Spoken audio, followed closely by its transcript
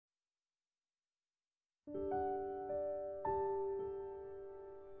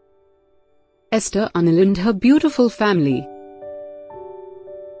Esther Anil and her beautiful family.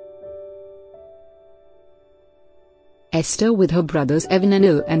 Esther with her brothers Evan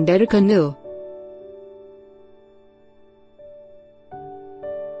Anil and Derek Anil.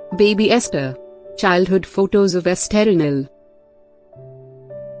 Baby Esther. Childhood photos of Esther Anil.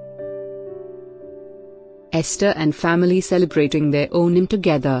 Esther and family celebrating their Onam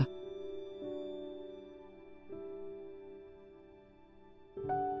together.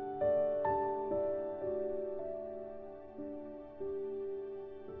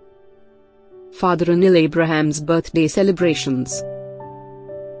 Father Anil Abraham's birthday celebrations.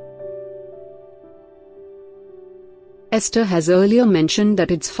 Esther has earlier mentioned that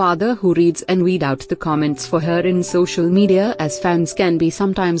it's father who reads and weed out the comments for her in social media, as fans can be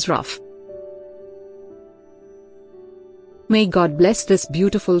sometimes rough. May God bless this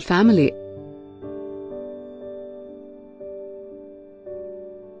beautiful family.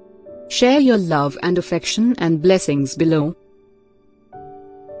 Share your love and affection and blessings below.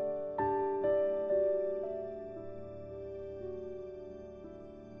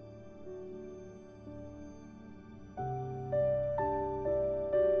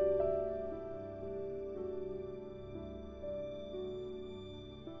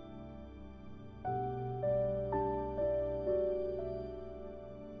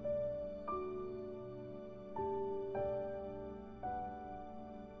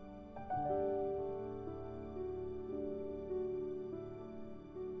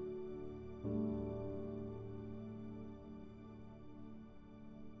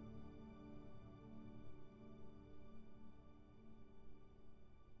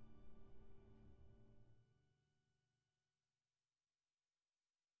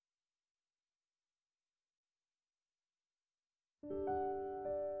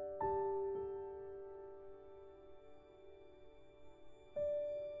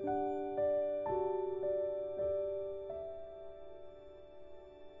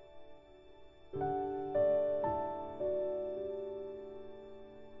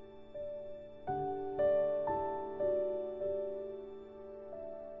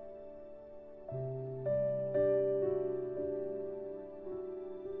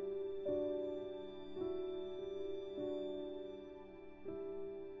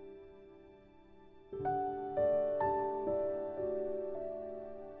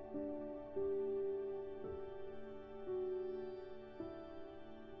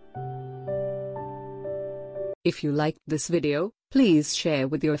 If you liked this video, please share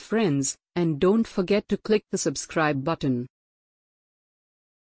with your friends, and don't forget to click the subscribe button.